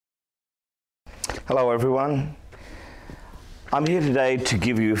Hello everyone. I'm here today to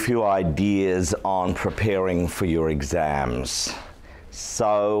give you a few ideas on preparing for your exams.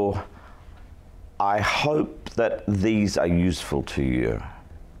 So I hope that these are useful to you.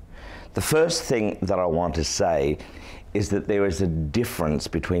 The first thing that I want to say is that there is a difference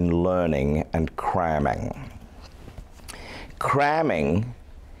between learning and cramming. Cramming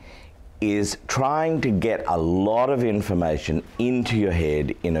is trying to get a lot of information into your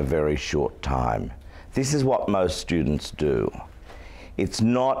head in a very short time. This is what most students do. It's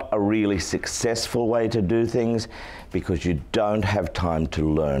not a really successful way to do things because you don't have time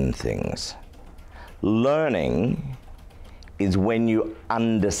to learn things. Learning is when you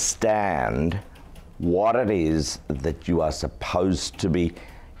understand what it is that you are supposed to be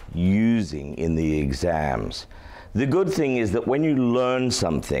using in the exams. The good thing is that when you learn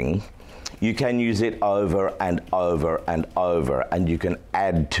something, you can use it over and over and over, and you can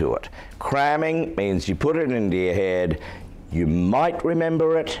add to it. Cramming means you put it into your head, you might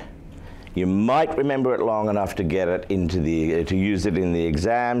remember it long enough to get it to use it in the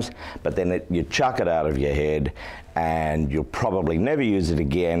exams, but then you chuck it out of your head and you'll probably never use it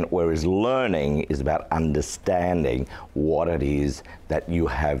again, whereas learning is about understanding what it is that you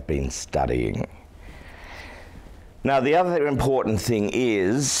have been studying. Now, the other important thing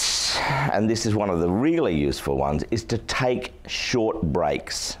is, and this is one of the really useful ones, is to take short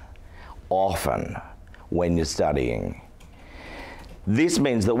breaks often when you're studying. This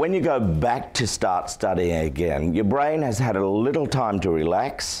means that when you go back to start studying again, your brain has had a little time to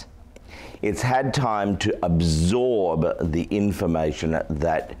relax. It's had time to absorb the information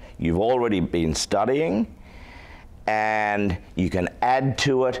that you've already been studying, and you can add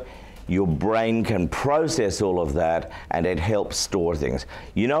to it. Your brain can process all of that, and it helps store things.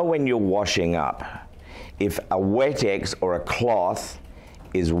 You know, when you're washing up, if a Wet-X or a cloth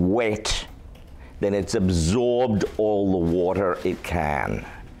is wet, then it's absorbed all the water it can.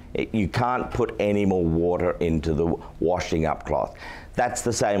 You can't put any more water into the washing up cloth. That's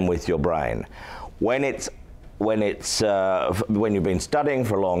the same with your brain. When you've been studying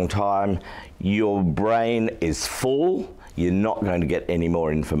for a long time, your brain is full. You're not going to get any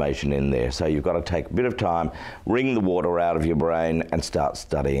more information in there. So you've got to take a bit of time, wring the water out of your brain and start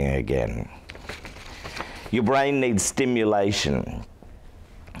studying again. Your brain needs stimulation.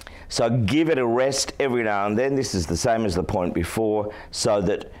 So give it a rest every now and then. This is the same as the point before, so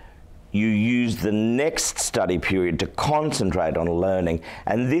that you use the next study period to concentrate on learning.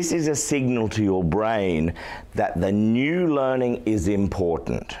 And this is a signal to your brain that the new learning is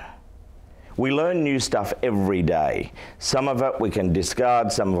important. We learn new stuff every day. Some of it we can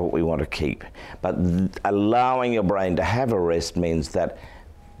discard, some of it we want to keep. But allowing your brain to have a rest means that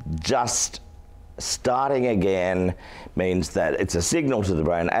just starting again means that it's a signal to the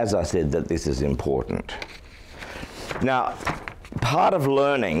brain, as I said, that this is important. Now, part of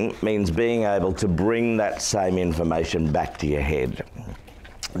learning means being able to bring that same information back to your head.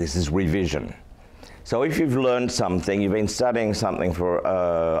 This is revision. So if you've learned something, you've been studying something for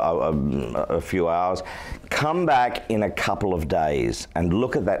a few hours, come back in a couple of days and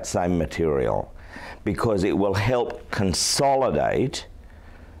look at that same material, because it will help consolidate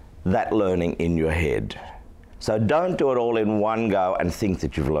that learning in your head. So don't do it all in one go and think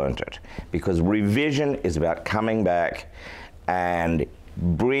that you've learned it, because revision is about coming back and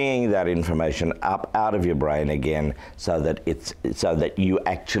bringing that information up out of your brain again, so that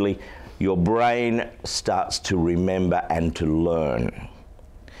your brain starts to remember and to learn.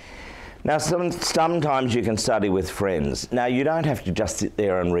 Now, sometimes you can study with friends. Now, you don't have to just sit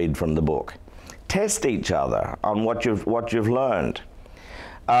there and read from the book. Test each other on what you've learned.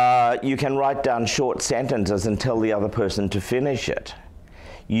 You can write down short sentences and tell the other person to finish it.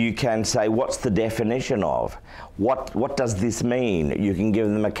 You can say, what's the definition of? What does this mean? You can give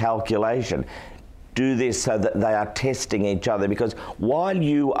them a calculation. Do this so that they are testing each other, because while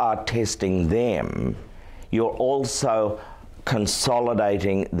you are testing them, you're also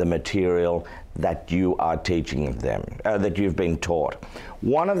consolidating the material that you are teaching them, that you've been taught.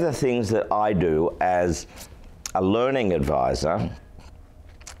 One of the things that I do as a learning advisor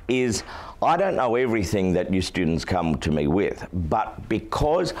is I don't know everything that you students come to me with, but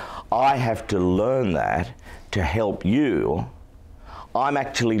because I have to learn that to help you, I'm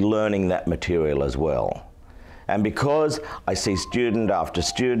actually learning that material as well. And because I see student after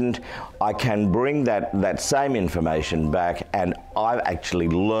student, I can bring that same information back, and I'm actually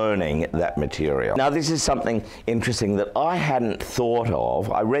learning that material. Now, this is something interesting that I hadn't thought of.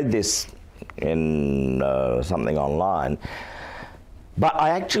 I read this in something online. But I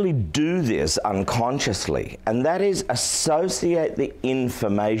actually do this unconsciously, and that is associate the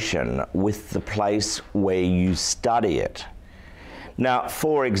information with the place where you study it. Now,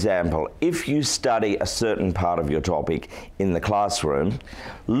 for example, if you study a certain part of your topic in the classroom,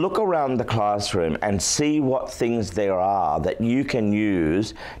 look around the classroom and see what things there are that you can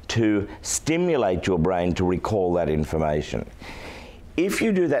use to stimulate your brain to recall that information. If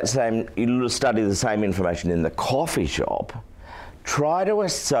you do that same, you study the same information in the coffee shop, try to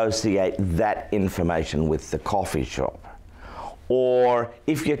associate that information with the coffee shop. Or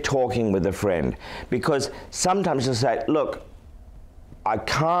if you're talking with a friend, because sometimes you'll say, look, I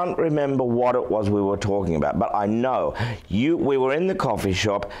can't remember what it was we were talking about, but I know we were in the coffee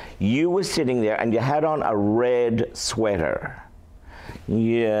shop, you were sitting there and you had on a red sweater.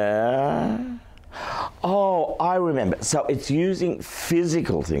 Yeah. Oh, I remember. So it's using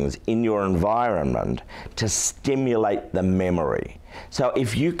physical things in your environment to stimulate the memory. So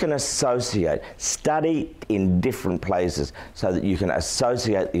if you can associate, study in different places so that you can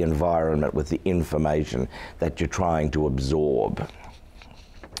associate the environment with the information that you're trying to absorb.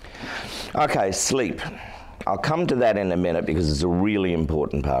 Okay, sleep. I'll come to that in a minute because it's a really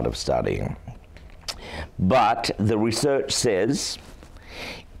important part of studying. But the research says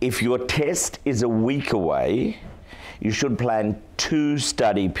if your test is a week away, you should plan 2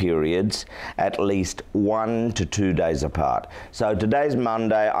 study periods at least 1 to 2 days apart. So today's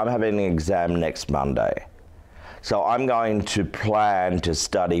Monday, I'm having an exam next Monday. So I'm going to plan to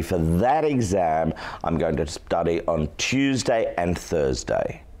study for that exam. I'm going to study on Tuesday and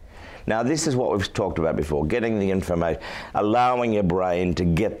Thursday. Now, this is what we've talked about before, getting the information, allowing your brain to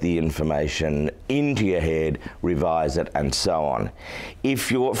get the information into your head, revise it, and so on. If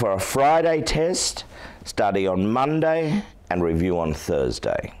you're for a Friday test, study on Monday and review on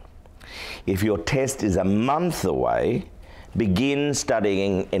Thursday. If your test is a month away, begin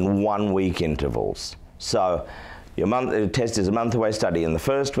studying in 1-week intervals. So your test is a month away, study in the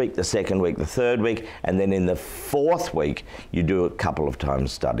first week, the second week, the third week, and then in the 4th week, you do a couple of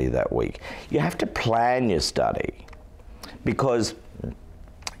times study that week. You have to plan your study because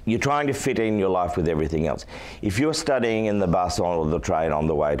you're trying to fit in your life with everything else. If you're studying in the bus or the train on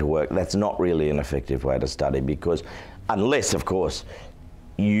the way to work, that's not really an effective way to study because unless, of course,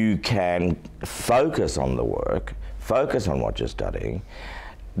 you can focus on the work, focus on what you're studying,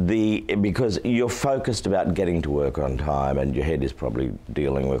 because you're focused about getting to work on time and your head is probably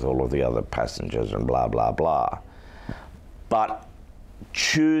dealing with all of the other passengers and blah, blah, blah. But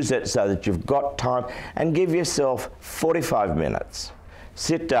choose it so that you've got time and give yourself 45 minutes.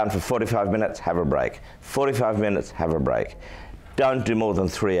 Sit down for 45 minutes, have a break. 45 minutes, have a break. Don't do more than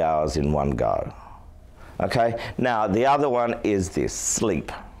 3 hours in one go. Okay? Now, the other one is this,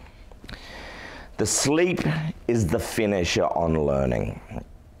 sleep. The sleep is the finisher on learning.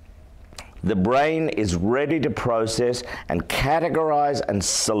 The brain is ready to process and categorize and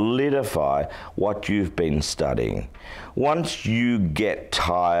solidify what you've been studying. Once you get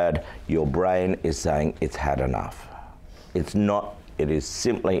tired, your brain is saying it's had enough. It is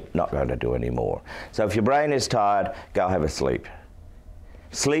simply not going to do any more. So if your brain is tired, go have a sleep.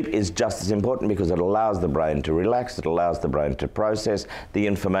 Sleep is just as important because it allows the brain to relax, it allows the brain to process the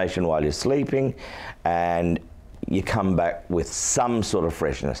information while you're sleeping, and you come back with some sort of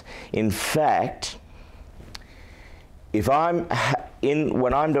freshness. In fact,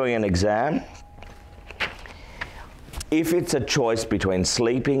 when I'm doing an exam, if it's a choice between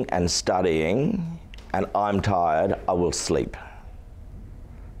sleeping and studying, and I'm tired, I will sleep.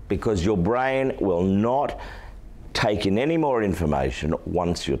 Because your brain will not take in any more information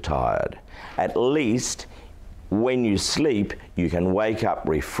once you're tired. At least when you sleep, you can wake up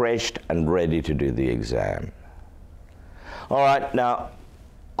refreshed and ready to do the exam. All right, now,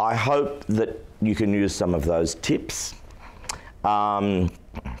 I hope that you can use some of those tips. I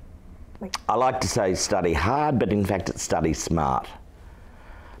like to say study hard, but in fact it's study smart.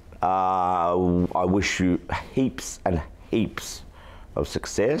 I wish you heaps and heaps of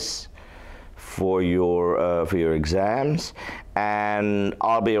success for your exams, and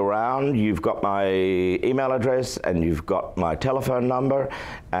I'll be around. You've got my email address and you've got my telephone number,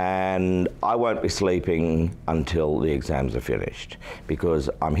 and I won't be sleeping until the exams are finished because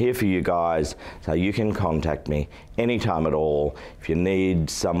I'm here for you guys, so you can contact me anytime at all. If you need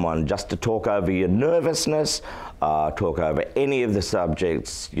someone just to talk over your nervousness, talk over any of the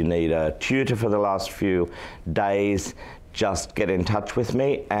subjects, you need a tutor for the last few days, just get in touch with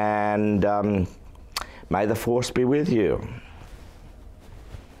me, and may the force be with you.